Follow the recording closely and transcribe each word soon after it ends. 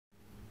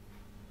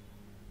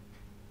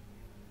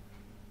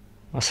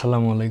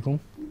আসসালামু আলাইকুম।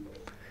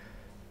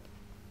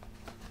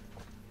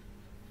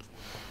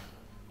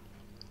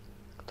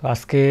 তো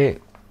আজকে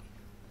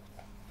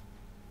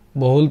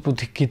বহুল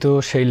প্রতীক্ষিত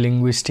সেই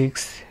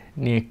লিঙ্গুইস্টিক্স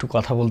নিয়ে একটু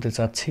কথা বলতে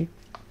চাচ্ছি।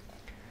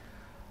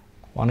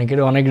 অনেকের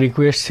অনেক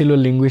রিকোয়েস্ট ছিল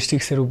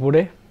লিঙ্গুইস্টিক্সের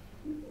উপরে।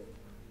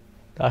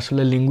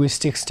 আসলে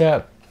লিঙ্গুইস্টিক্সটা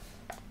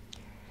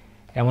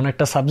এমন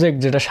একটা সাবজেক্ট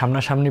যেটা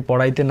সামনাসামনি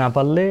পড়াইতে না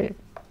পারলে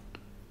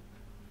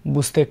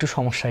বুঝতে একটু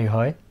সমস্যাই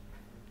হয়।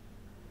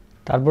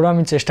 তারপরেও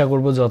আমি চেষ্টা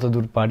করব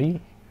যতদূর পারি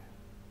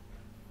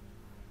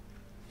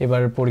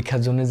এবারের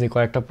পরীক্ষার জন্য যে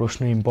কয়েকটা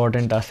প্রশ্ন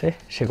ইম্পর্টেন্ট আছে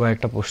সে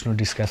কয়েকটা প্রশ্ন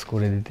ডিসকাস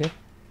করে দিতে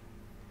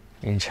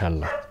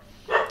ইনশাআল্লাহ।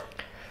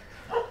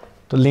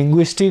 তো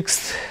লিঙ্গুইস্টিক্স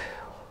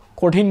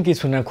কঠিন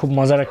কিছু না, খুব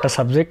মজার একটা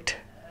সাবজেক্ট।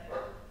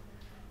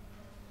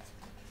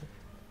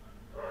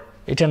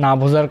 এটা না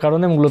বোঝার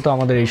কারণে মূলত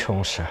আমাদের এই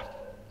সমস্যা।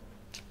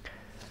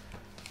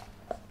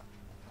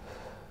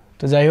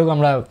 তো যাই হোক,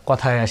 আমরা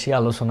কথায় আসি,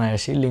 আলোচনায়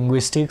আসি।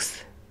 লিঙ্গুইস্টিক্স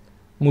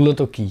মূলত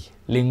কি?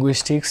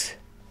 Linguistics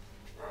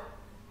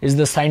is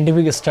the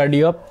scientific study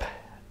of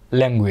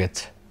language.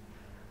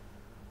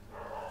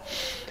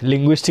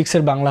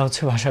 লিঙ্গুইস্টিক্সের Bangla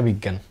হচ্ছে ভাষা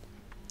বিজ্ঞান।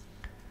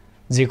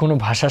 যে কোনো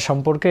ভাষা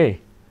সম্পর্কে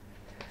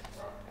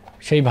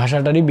সেই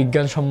ভাষাটারই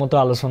বিজ্ঞানসম্মত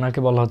আলোচনাকে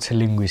বলা হচ্ছে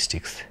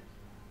লিঙ্গুইস্টিক্স।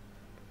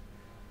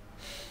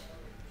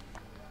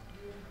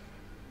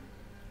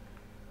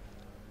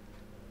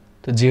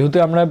 তো যেহেতু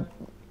আমরা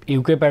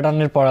ইউকে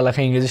প্যাটার্নের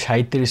পড়ালেখা, ইংরেজি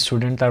সাহিত্যের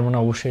স্টুডেন্ট, তার মানে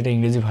অবশ্যই এটা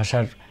ইংরেজি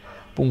ভাষার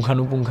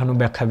পুঙ্খানুপুঙ্খানু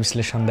ব্যাখ্যা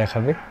বিশ্লেষণ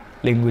দেখাবে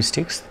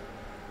লিঙ্গুইস্টিক্স।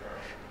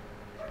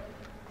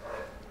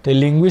 তো এই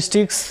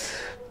লিঙ্গুইস্টিক্স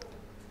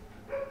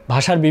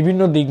ভাষার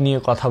বিভিন্ন দিক নিয়ে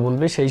কথা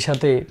বলবে। সেই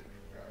সাথে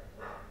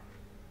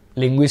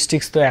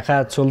লিঙ্গুইস্টিক্স তো একা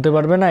চলতে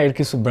পারবে না, এর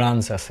কিছু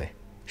ব্রাঞ্চ আছে,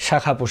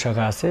 শাখা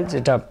পোশাখা আছে,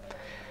 যেটা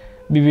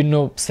বিভিন্ন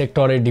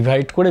সেক্টরে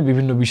ডিভাইড করে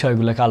বিভিন্ন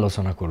বিষয়গুলোকে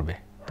আলোচনা করবে।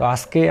 তো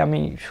আজকে আমি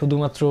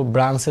শুধুমাত্র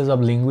ব্রাঞ্চেস অব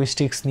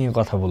লিঙ্গুইস্টিক্স নিয়ে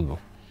কথা বলবো,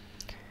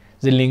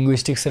 যে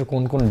লিঙ্গুইস্টিক্সের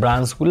কোন কোন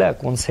ব্রাঞ্চগুলো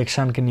কোন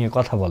সেকশনকে নিয়ে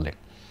কথা বলে।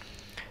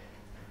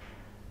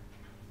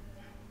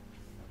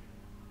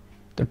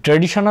 তো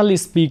traditionally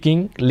speaking,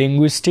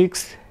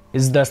 linguistics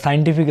is the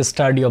scientific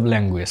study of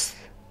language.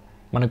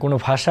 মানে কোনো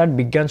ভাষার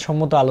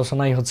বিজ্ঞানসম্মত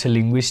আলোচনাই হচ্ছে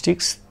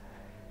linguistics.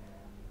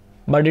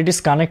 But it is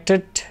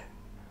connected,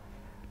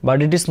 but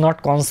it is not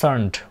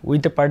concerned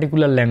with a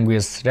particular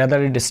language,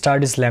 rather it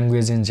studies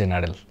language in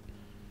general.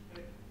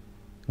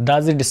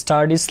 Thus it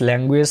studies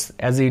language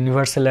as a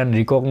universal and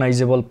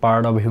recognizable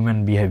part of human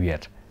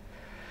behavior.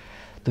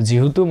 তো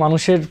যেহেতু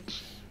মানুষের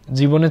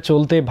জীবনে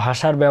চলতে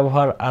ভাষার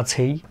ব্যবহার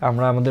আছেই,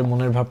 আমরা আমাদের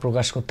মনের ভাব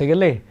প্রকাশ করতে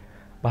গেলে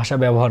ভাষা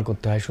ব্যবহার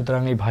করতে হয়।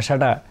 সুতরাং এই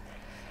ভাষাটা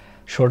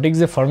সঠিক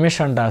যে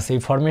ফরমেশনটা আছে,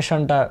 এই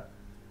ফরমেশনটা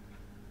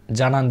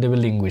জানান দেবে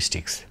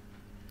লিঙ্গুইস্টিক্স।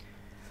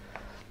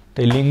 তো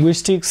এই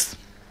লিঙ্গুইস্টিক্স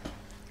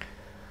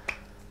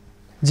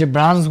যে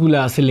ব্রাঞ্চগুলো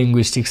আছে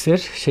লিঙ্গুইস্টিক্সের,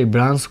 সেই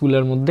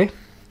ব্রাঞ্চগুলোর মধ্যে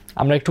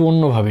আমরা একটু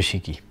অন্যভাবে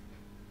শিখি।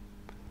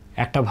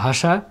 একটা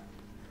ভাষা,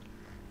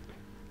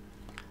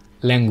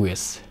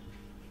 ল্যাঙ্গুয়েজ,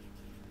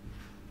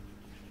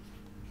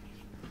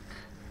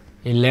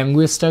 এই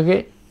ল্যাঙ্গুয়েজটাকে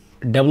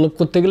ডেভেলপ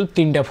করতে গেলে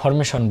তিনটা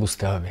ফরমেশন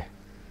বুঝতে হবে।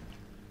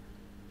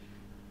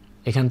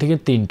 এখান থেকে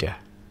তিনটা,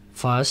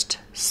 ফার্স্ট,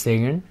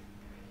 সেকেন্ড,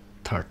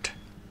 থার্ড।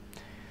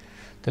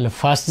 তাহলে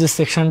ফার্স্ট যে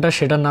সেকশনটা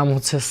সেটার নাম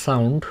হচ্ছে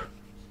সাউন্ড,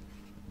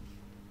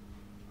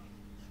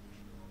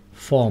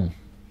 ফর্ম,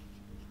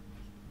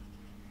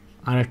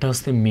 আর একটা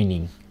হচ্ছে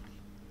মিনিং।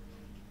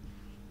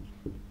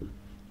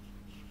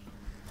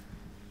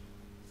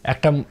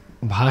 একটা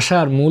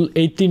ভাষার মূল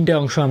এই তিনটে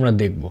অংশ আমরা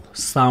দেখব,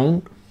 সাউন্ড,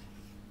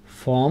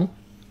 ফর্ম,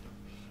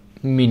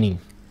 মিনিং।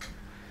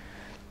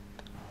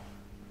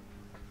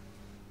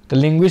 তো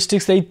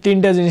লিঙ্গুইস্টিক্স এই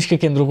তিনটা জিনিসকে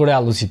কেন্দ্র করে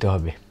আলোচিত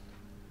হবে।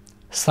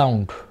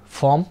 Sound,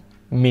 form,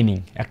 meaning.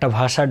 একটা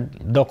ভাষার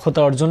দক্ষতা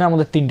অর্জনে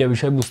আমাদের তিনটা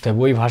বিষয় বুঝতে হবে,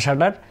 ওই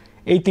ভাষাটার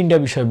এই তিনটা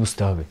বিষয়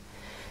বুঝতে হবে।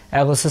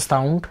 এক হচ্ছে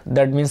সাউন্ড,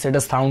 দ্যাট মিনস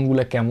এটা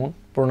সাউন্ডগুলো কেমন,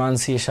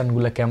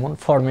 প্রোনাউন্সিয়েশনগুলো কেমন,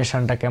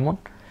 ফরমেশনটা কেমন।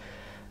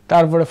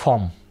 তারপরে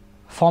ফর্ম,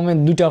 ফর্মের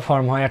দুইটা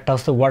ফর্ম হয়, একটা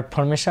হচ্ছে ওয়ার্ড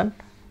ফরমেশন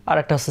আর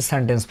একটা হচ্ছে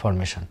সেন্টেন্স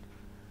ফরমেশন।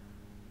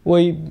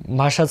 ওই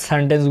ভাষার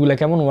সেন্টেন্সগুলো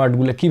কেমন,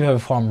 ওয়ার্ডগুলো কীভাবে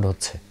ফর্মড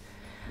হচ্ছে।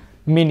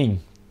 মিনিং,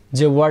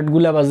 যে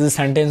ওয়ার্ডগুলো বা যে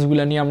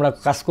সেন্টেন্সগুলো নিয়ে আমরা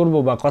কাজ করব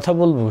বা কথা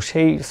বলবো,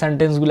 সেই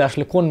সেন্টেন্সগুলো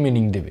আসলে কোন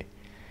মিনিং দেবে।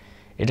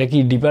 এটা কি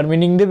ডিপার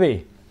মিনিং দেবে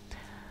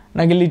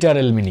নাকি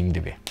লিটারেল মিনিং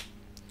দেবে,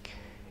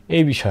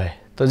 এই বিষয়ে।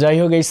 তো যাই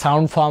হোক, এই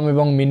সাউন্ড, ফর্ম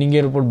এবং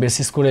মিনিংয়ের উপর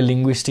বেসিস করে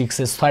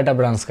লিঙ্গুইস্টিক্সের 6টা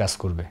ব্রাঞ্চ কাজ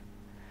করবে।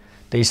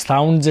 তো এই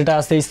সাউন্ড যেটা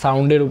আছে, এই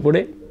সাউন্ডের উপরে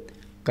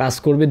কাজ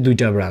করবে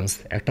দুইটা ব্রাঞ্চ,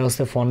 একটা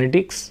হচ্ছে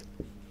ফনেটিক্স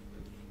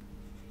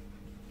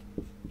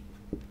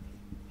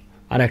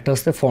আর একটা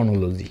হচ্ছে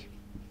ফনোলজি।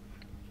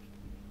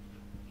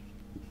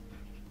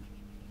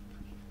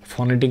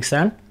 ফনেটিক্স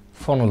অ্যান্ড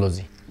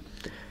ফনোলজি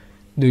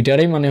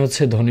দুইটারই মানে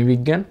হচ্ছে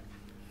ধ্বনিবিজ্ঞান।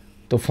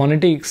 তো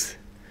ফনেটিক্স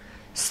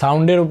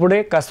সাউন্ডের উপরে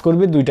কাজ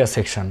করবে দুইটা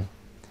section,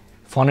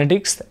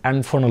 phonetics and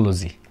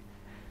phonology.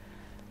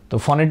 So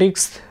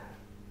phonetics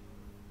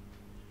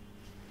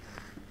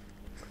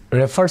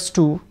refers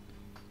to,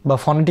 but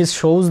phonetics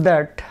shows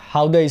that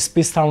how the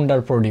speech sound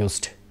are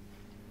produced.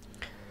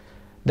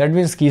 That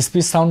means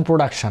speech sound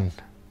production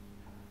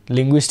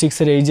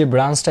লিঙ্গুইস্টিক্সের এই যে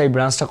ব্রাঞ্চটা, এই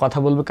ব্রাঞ্চটা কথা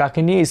বলবে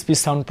কাকে নিয়ে? স্পিচ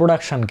সাউন্ড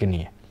প্রোডাকশনকে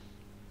নিয়ে।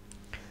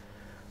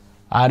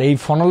 আর এই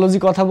ফনোলজি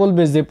কথা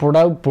বলবে যে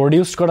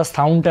প্রডিউস করা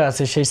সাউন্ডটা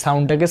আছে সেই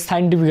সাউন্ডটাকে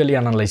সাইন্টিফিক্যালি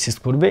অ্যানালাইসিস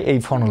করবে এই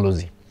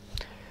ফনোলজি।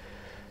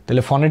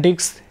 তাহলে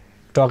phonetics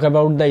talk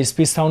about the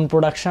speech sound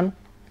production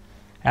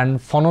and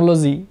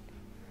phonology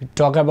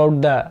talk about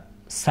the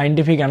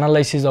scientific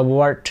analysis of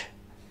word.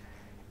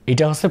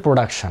 এটা হচ্ছে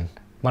প্রোডাকশন,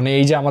 মানে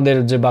এই যে আমাদের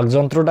যে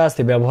বাকযন্ত্রটা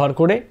আছে ব্যবহার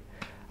করে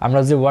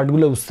আমরা যে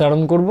ওয়ার্ডগুলো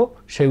উচ্চারণ করব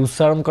সেই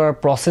উচ্চারণ করার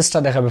প্রসেসটা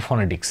দেখাবে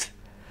ফনেটিক্স,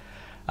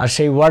 আর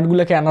সেই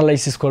ওয়ার্ডগুলোকে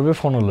অ্যানালাইসিস করবে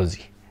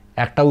ফনোলজি।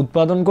 একটা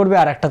উৎপাদন করবে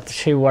আর একটা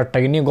সেই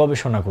ওয়ার্ডটাকে নিয়ে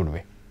গবেষণা করবে।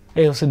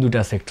 এই হচ্ছে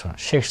দুটা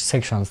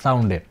সেকশন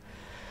সাউন্ডের।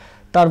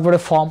 তারপরে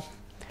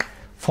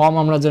ফর্ম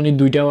আমরা জানি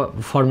দুইটা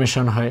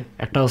ফরমেশন হয়,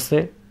 একটা হচ্ছে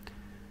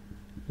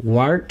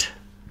ওয়ার্ড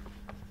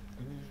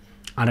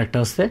আর একটা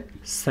হচ্ছে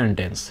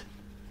সেন্টেন্স।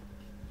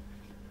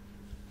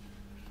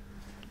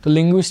 তো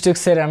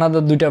লিঙ্গুইস্টিক্সের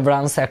অ্যানাদার দুইটা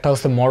ব্রাঞ্চ, একটা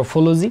হচ্ছে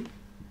মরফোলজি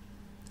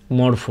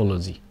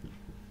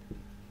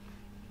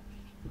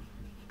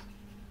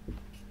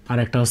আর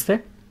একটা হচ্ছে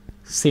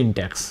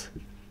সিনট্যাক্স।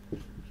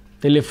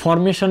 তাহলে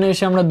ফরমেশনে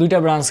এসে আমরা দুইটা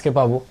ব্রাঞ্চকে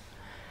পাবো,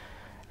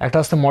 একটা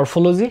হচ্ছে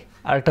মরফোলজি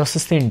আর একটা হচ্ছে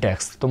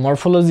সিনট্যাক্স। তো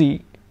morphology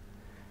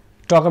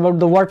talk about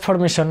the word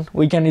formation,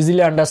 we can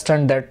easily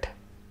understand that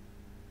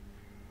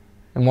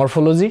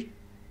morphology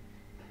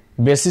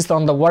basis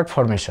on the word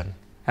formation,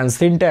 and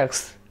syntax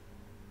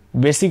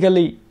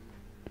basically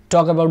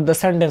talk about the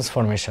sentence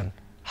formation,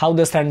 how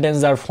the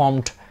sentences are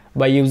formed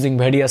by using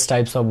various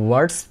types of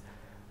words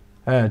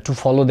to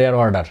follow their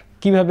order,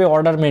 কিভাবে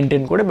order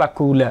maintain করে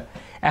বাক্যগুলো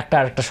একটা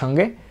আরেকটার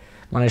সঙ্গে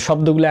মানে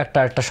শব্দগুলো একটা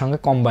আরেকটার সঙ্গে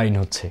কম্বাইন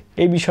হচ্ছে,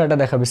 এই বিষয়টা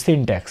দেখাবে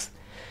সিনট্যাক্স।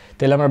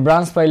 তাহলে আমরা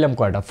ব্রাঞ্চ পাইলাম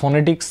কয়টা?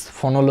 Phonetics,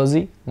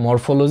 phonology,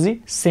 morphology,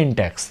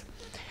 syntax.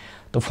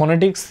 তো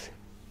phonetics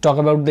talk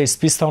about the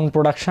speech sound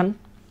production,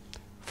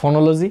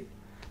 phonology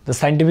the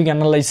scientific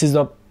analysis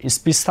of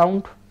speech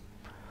sound,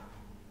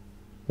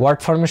 word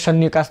formation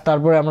নিয়ে কাজ।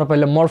 তারপরে আমরা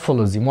পাইলাম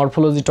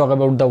morphology talk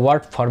about the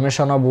word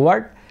formation of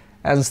word,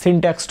 and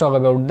syntax talk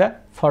about the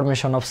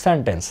formation of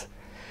sentence.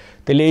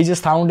 তাহলে এই যে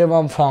sound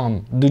এবং form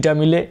দুইটা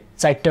মিলে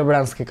চারটা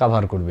ব্রাঞ্চকে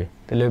কাভার করবে।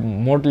 তাহলে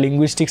মোট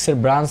লিঙ্গুইস্টিক্সের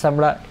ব্রাঞ্চ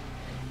আমরা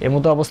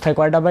এমতো অবস্থায়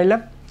কয়টা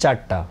পাইলাম?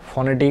 চারটা,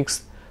 phonetics,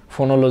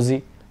 phonology,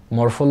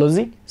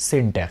 morphology,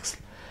 syntax.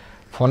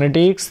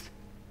 Phonetics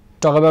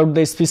talk about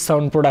the speech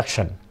sound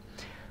production,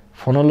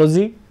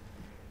 phonology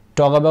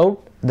talk about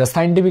the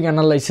scientific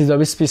analysis of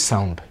speech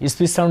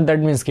sound that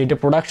means কি এটা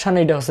প্রোডাকশন,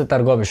 এটা হচ্ছে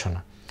তার গবেষণা।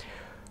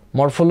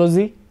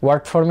 Morphology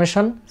word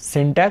formation,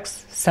 syntax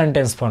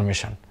sentence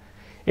formation.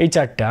 এই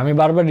চারটা আমি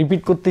বারবার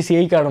রিপিট করতেছি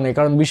এই কারণে,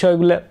 কারণ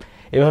বিষয়গুলো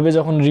এভাবে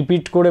যখন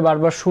রিপিট করে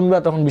বারবার শুনবা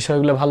তখন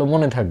বিষয়গুলো ভালো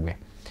মনে থাকবে।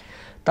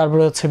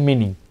 তারপরে হচ্ছে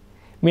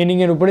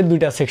মিনিংয়ের উপরে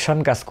দুইটা সেকশন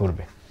কাজ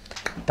করবে।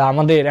 তা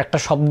আমাদের একটা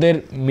শব্দের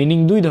মিনিং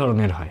দুই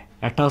ধরনের হয়,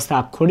 একটা হচ্ছে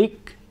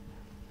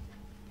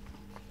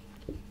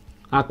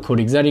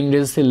আক্ষরিক যার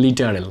ইংরেজি হচ্ছে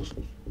লিটারেল,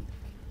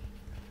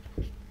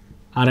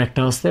 আর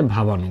একটা হচ্ছে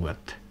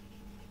ভাবানুবাদ।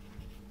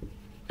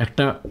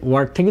 একটা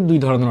ওয়ার্ড থেকে দুই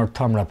ধরনের অর্থ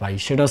আমরা পাই,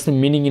 সেটা হচ্ছে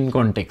মিনিং ইন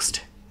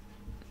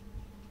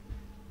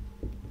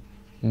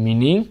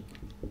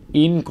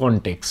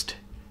কনটেক্সট।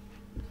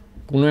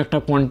 কোনো একটা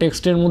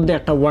কনটেক্সটের মধ্যে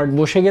একটা ওয়ার্ড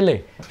বসে গেলে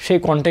সেই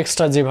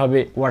কনটেক্সটটা যেভাবে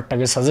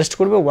ওয়ার্ডটাকে সাজেস্ট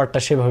করবে ওয়ার্ডটা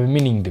সেভাবে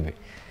মিনিং দেবে,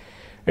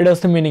 এটা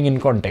হচ্ছে মিনিং ইন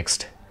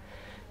কনটেক্সট।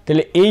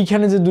 তাহলে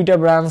এইখানে যে দুইটা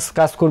ব্রাঞ্চ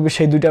কাজ করবে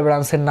সেই দুইটা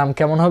ব্রাঞ্চের নাম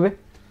কেমন হবে?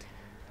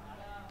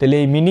 তাহলে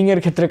এই মিনিংয়ের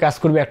ক্ষেত্রে কাজ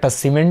করবে একটা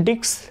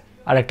সিমেন্টিক্স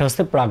আর একটা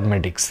হচ্ছে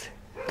প্রাগম্যাটিক্স।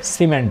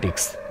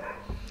 সিমেন্টিক্স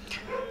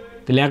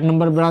তাহলে এক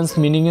নম্বর ব্রাঞ্চ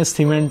মিনিংয়ের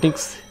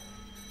সিমেন্টিক্স,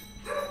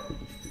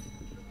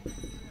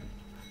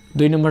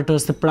 দুই নম্বরটা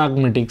হচ্ছে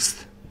প্রাগম্যাটিক্স।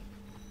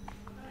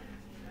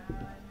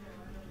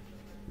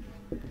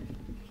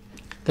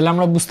 তাহলে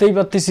আমরা বুঝতেই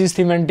পারতেছি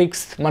সিমেন্টিক্স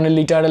মানে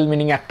লিটারাল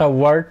মিনিং, একটা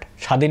ওয়ার্ড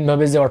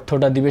স্বাধীনভাবে যে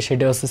অর্থটা দিবে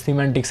সেটা হচ্ছে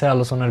সিমেন্টিক্সের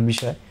আলোচনার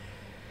বিষয়।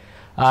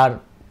 আর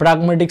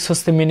প্রাগম্যাটিক্স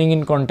হচ্ছে মিনিং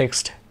ইন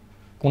কনটেক্সট,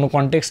 কোনো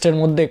কনটেক্সটের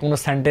মধ্যে কোনো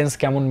সেন্টেন্স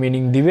কেমন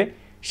মিনিং দিবে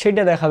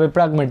সেটা দেখাবে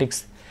প্রাগম্যাটিক্স।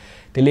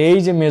 তাহলে এই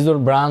যে মেজর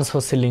ব্রাঞ্চ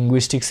হচ্ছে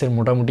লিঙ্গুইস্টিক্সের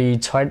মোটামুটি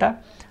 6টা,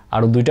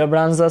 আরও 2টা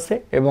ব্রাঞ্চ আছে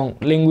এবং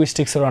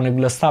লিঙ্গুইস্টিক্সের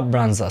অনেকগুলো সাব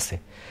ব্রাঞ্চ আছে,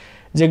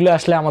 যেগুলো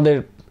আসলে আমাদের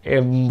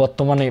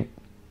বর্তমানে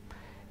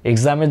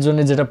এক্সামের জন্য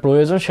যেটা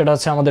প্রয়োজন সেটা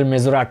হচ্ছে আমাদের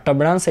মেজর 8টা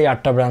ব্রাঞ্চ, এই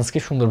 8টা ব্রাঞ্চকে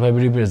সুন্দরভাবে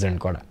রিপ্রেজেন্ট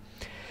করা।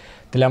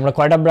 তাহলে আমরা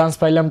কয়টা ব্রাঞ্চ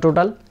পাইলাম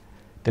টোটাল?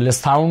 তাহলে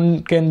সাউন্ড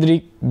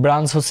কেন্দ্রিক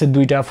ব্রাঞ্চ হচ্ছে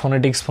 2টা,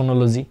 ফোনেটিক্স,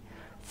 ফোনোলজি।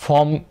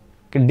 ফর্ম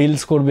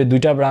ডিলস করবে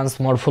 2টা ব্রাঞ্চ,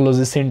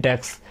 মরফোলজি,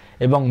 সিনট্যাক্স,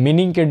 এবং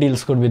মিনিংকে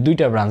ডিলস করবে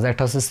 2টা ব্রাঞ্চ,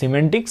 একটা হচ্ছে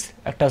সিমেন্টিক্স,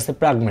 একটা হচ্ছে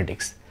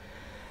প্রাগম্যাটিক্স।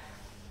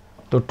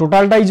 তো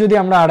টোটালটাই যদি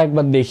আমরা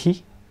আরেকবার দেখি,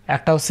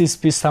 একটা হচ্ছে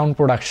স্পিচ সাউন্ড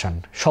প্রোডাকশন,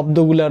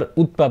 শব্দগুলোর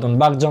উৎপাদন,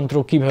 বাকযন্ত্র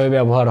কিভাবে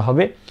ব্যবহার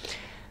হবে,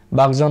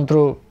 বাকযন্ত্র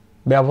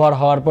ব্যবহার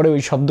হওয়ার পরে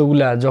ওই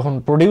শব্দগুলা যখন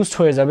প্রডিউসড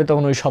হয়ে যাবে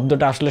তখন ওই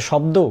শব্দটা আসলে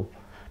শব্দ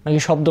নাকি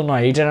শব্দ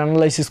নয় এইটার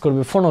অ্যানালাইসিস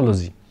করবে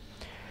ফোনোলজি।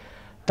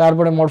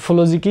 তারপরে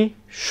মরফোলজি কি?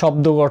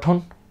 শব্দ গঠন।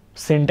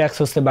 সিনট্যাক্স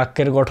হচ্ছে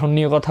বাক্যের গঠন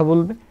নিয়ে কথা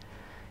বলবে।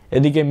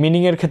 এদিকে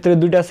মিনিংয়ের ক্ষেত্রে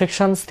 2টা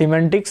সেকশন,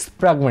 সিমেন্টিক্স,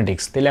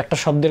 প্রাগম্যাটিক্স। তাহলে একটা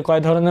শব্দের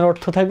কয় ধরনের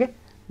অর্থ থাকে?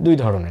 2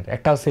 ধরনের,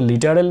 একটা হচ্ছে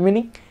লিটারাল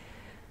মিনিং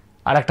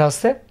আর একটা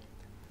হচ্ছে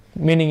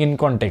মিনিং ইন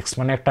কনটেক্সট,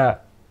 মানে একটা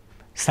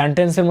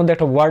সেন্টেন্সের মধ্যে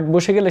একটা ওয়ার্ড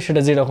বসে গেলে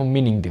সেটা যেরকম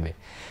মিনিং দিবে।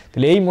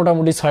 তাহলে এই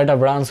মোটামুটি 6টা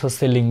ব্রাঞ্চ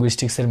হচ্ছে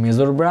লিঙ্গুইস্টিক্সের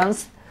মেজর ব্রাঞ্চ।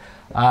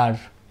 আর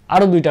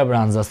আরও 2টা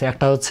ব্রাঞ্চ আছে,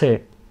 একটা হচ্ছে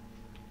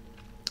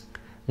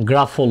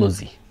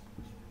graphology.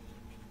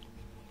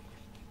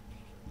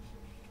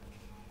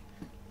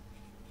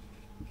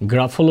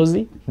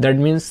 Graphology that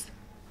means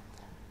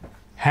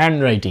hand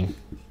writing,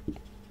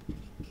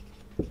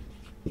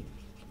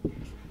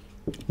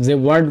 যে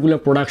ওয়ার্ডগুলো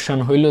প্রোডাকশন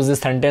হইলো, যে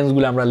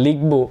সেন্টেন্সগুলো আমরা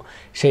লিখবো,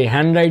 সেই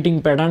হ্যান্ড রাইটিং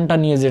প্যাটার্নটা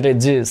নিয়ে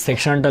যে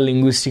সেকশনটা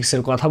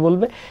লিঙ্গুইস্টিক্সের কথা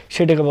বলবে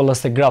সেটাকে বলা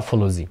হচ্ছে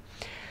গ্রাফোলজি।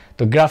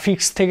 তো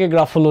গ্রাফিক্স থেকে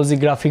গ্রাফোলজি,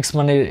 গ্রাফিক্স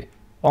মানে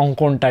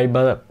অঙ্কন টাইপ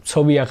বা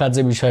ছবি আঁকার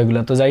যে বিষয়গুলো।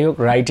 তো যাই হোক,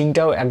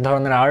 রাইটিংটাও এক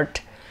ধরনের আর্ট,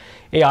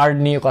 এই আর্ট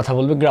নিয়ে কথা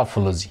বলবে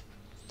গ্রাফোলজি।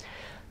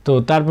 তো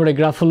তারপরে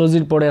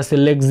গ্রাফোলজির পরে আছে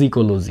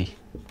লেক্সিকোলজি।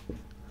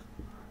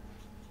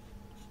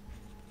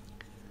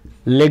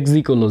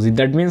 লেক্সিকোলজি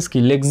দ্যাট মিনস কি,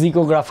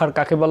 লেক্সিকোগ্রাফার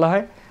কাকে বলা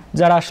হয়?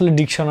 যারা আসলে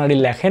ডিকশনারি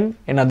লেখেন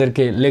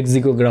এনাদেরকে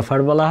লেক্সিকোগ্রাফার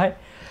বলা হয়।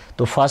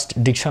 তো ফার্স্ট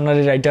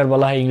ডিকশনারি রাইটার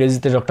বলা হয়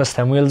ইংরেজিতে ডক্টর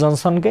স্যামুয়েল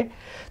জনসনকে।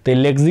 তো এই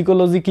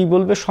লেক্সিকোলজি কী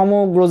বলবে?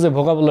 সমগ্র যে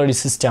ভোকাবুলারি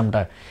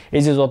সিস্টেমটা,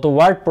 এই যে যত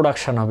ওয়ার্ড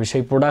প্রোডাকশন হবে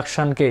সেই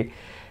প্রোডাকশানকে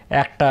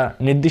একটা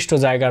নির্দিষ্ট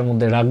জায়গার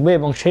মধ্যে রাখবে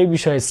এবং সেই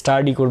বিষয়ে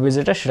স্টাডি করবে,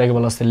 যেটা সেটাকে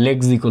বলা হচ্ছে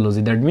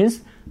লেক্সিকোলজি that means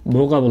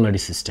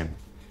vocabulary system.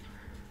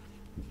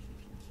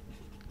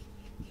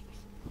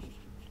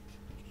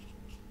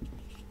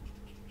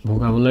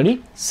 Vocabulary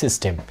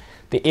system.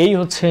 তো এই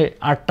হচ্ছে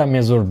 8টা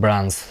মেজর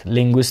ব্রাঞ্চ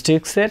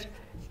লিঙ্গুইস্টিক্সের,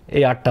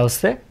 এই 8টা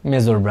হচ্ছে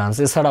মেজর ব্রাঞ্চ।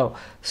 এছাড়াও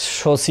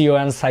সোসিও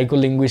অ্যান্ড সাইকো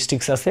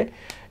লিঙ্গুইস্টিক্স আছে,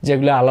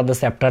 যেগুলো আলাদা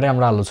চ্যাপ্টারে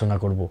আমরা আলোচনা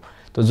করব।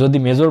 তো যদি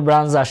মেজর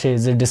ব্রাঞ্চ আসে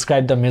যে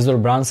describe the major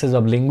branches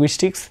of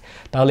linguistics,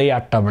 তাহলে এই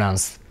 8টা ব্রাঞ্চ।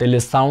 তাহলে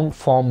সাউন্ড,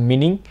 ফর্ম,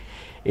 মিনিং,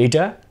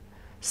 এইটা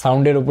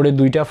সাউন্ডের উপরে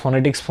 2টা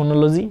ফোনেটিক্স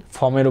ফোনোলজি,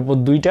 ফর্মের উপর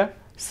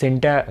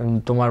 2টা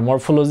তোমার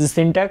মরফোলজি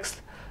সিনট্যাক্স,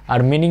 আর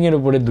মিনিংয়ের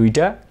উপরে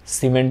 2টা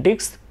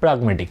সিমেন্টিক্স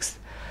প্রাগমেটিক্স।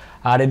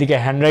 আর এদিকে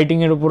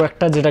হ্যান্ডরাইটিংয়ের উপর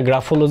একটা, যেটা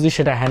গ্রাফোলজি,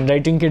 সেটা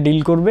হ্যান্ডরাইটিংকে ডিল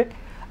করবে।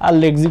 আর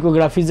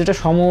লেক্সিকোগ্রাফি যেটা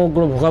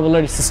সমগ্র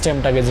ভোকাবুলারি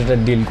সিস্টেমটাকে যেটা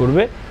ডিল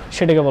করবে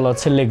সেটাকে বলা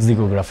হচ্ছে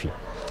লেক্সিকোগ্রাফি।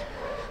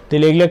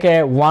 তাহলে এগুলোকে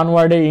ওয়ান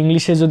ওয়ার্ডে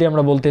ইংলিশে যদি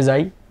আমরা বলতে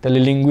যাই, তাহলে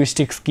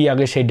লিঙ্গুইস্টিক্স কি,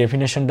 আগে সেই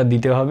ডেফিনেশনটা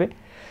দিতে হবে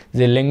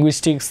যে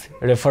linguistics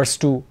refers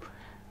to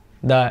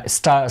the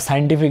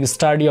scientific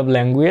study of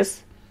language,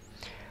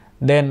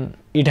 then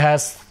it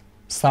has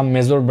some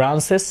major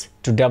branches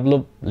to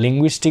develop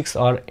linguistics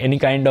or any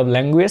kind of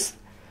language.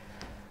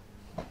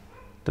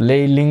 তো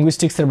এই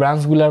লিঙ্গুইস্টিক্সের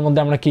ব্রাঞ্চগুলোর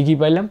মধ্যে আমরা কী কী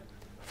পাইলাম?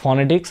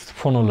 Phonetics,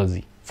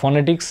 phonology.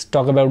 Phonetics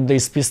talk about the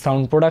speech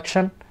sound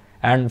production,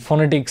 and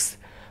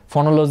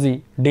phonology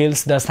deals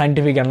the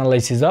scientific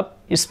analysis of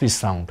speech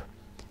sound.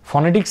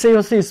 ফোনেটিক্সেই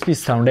হচ্ছে speech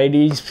sound,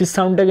 এই speech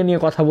সাউন্ডটাকে নিয়ে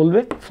কথা বলবে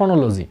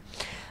phonology.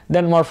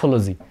 Then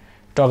morphology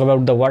talk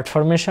about the word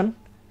formation,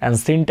 and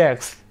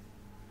syntax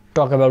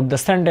talk about the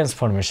sentence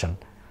formation,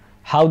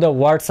 how the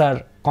words are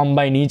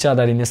combine each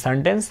other in a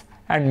sentence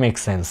and make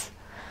sense.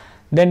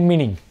 Then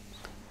meaning,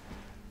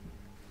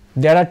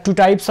 there are 2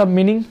 types of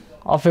meaning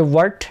of a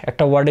word.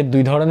 একটা ওয়ার্ডের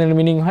 2 ধরনের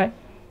meaning হয়।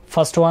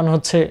 First one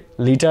হচ্ছে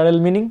literal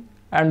meaning,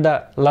 and the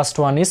last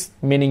one is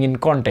meaning in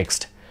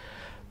context.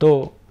 তো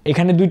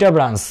এখানে 2টা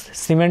branch,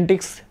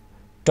 সিমেন্টিক্স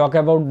talk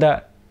about the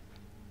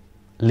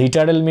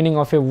literal meaning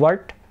of a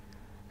word,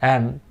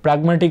 and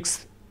প্রাগম্যাটিক্স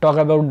talk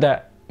about the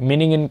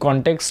meaning in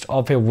context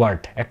of a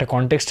word. একটা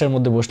কনটেক্সটের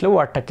মধ্যে বসলে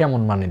ওয়ার্ডটা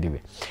কেমন মানে দিবে।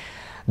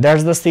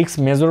 That's the 6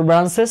 major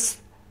branches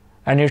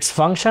and it's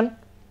function,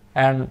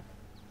 and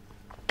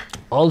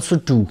also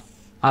 2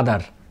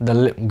 other, the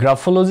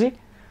graphology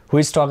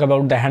which talk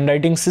about the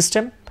handwriting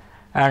system,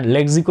 and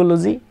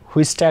লেক্সিকোলজি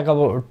which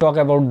talk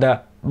about the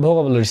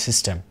vocabulary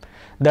system.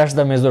 That's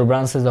the major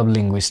branches of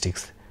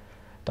linguistics.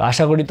 তো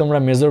আশা করি তোমরা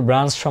major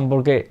branch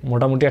সম্পর্কে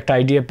মোটামুটি একটা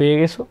idea পেয়ে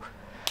গেছো।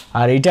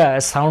 আর এইটা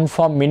sound,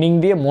 form, meaning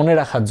দিয়ে মনে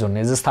রাখার জন্য,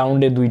 যে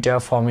সাউন্ডে 2টা,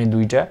 ফর্মে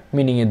 2টা,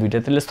 মিনিংয়ে 2টা,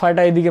 তাহলে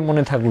 6টা এদিকে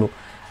মনে থাকলো,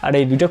 আর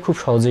এই 2টা খুব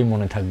সহজেই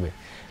মনে থাকবে।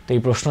 তো এই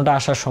প্রশ্নটা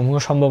আসার সমূহ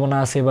সম্ভাবনা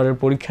আছে এবারের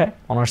পরীক্ষায়,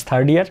 অনার্স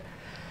 3rd ইয়ার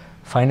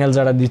ফাইনাল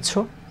যারা দিচ্ছ,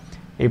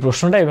 এই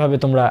প্রশ্নটা এভাবে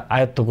তোমরা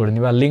আয়ত্ত করে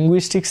নিবা।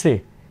 লিঙ্গুইস্টিক্সে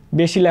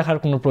বেশি লেখার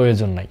কোনো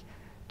প্রয়োজন নাই,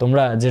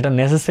 তোমরা যেটা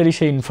নেসেসারি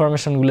সেই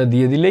ইনফরমেশনগুলো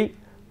দিয়ে দিলেই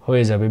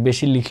হয়ে যাবে।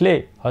 বেশি লিখলে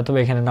হয়তো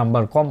এখানে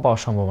নাম্বার কম পাওয়ার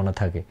সম্ভাবনা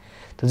থাকে।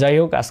 তো যাই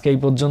হোক, আজকে এই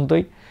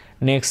পর্যন্তই।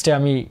 নেক্সটে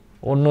আমি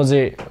অন্য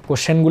যে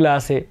কোশ্চেনগুলো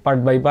আছে পার্ট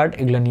বাই পার্ট,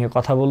 এগুলো নিয়ে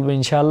কথা বলবো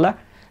ইনশাআল্লাহ।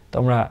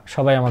 তোমরা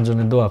সবাই আমার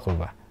জন্য দোয়া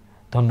করবা।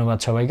 ধন্যবাদ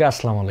সবাইকে।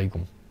 আসসালামু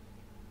আলাইকুম।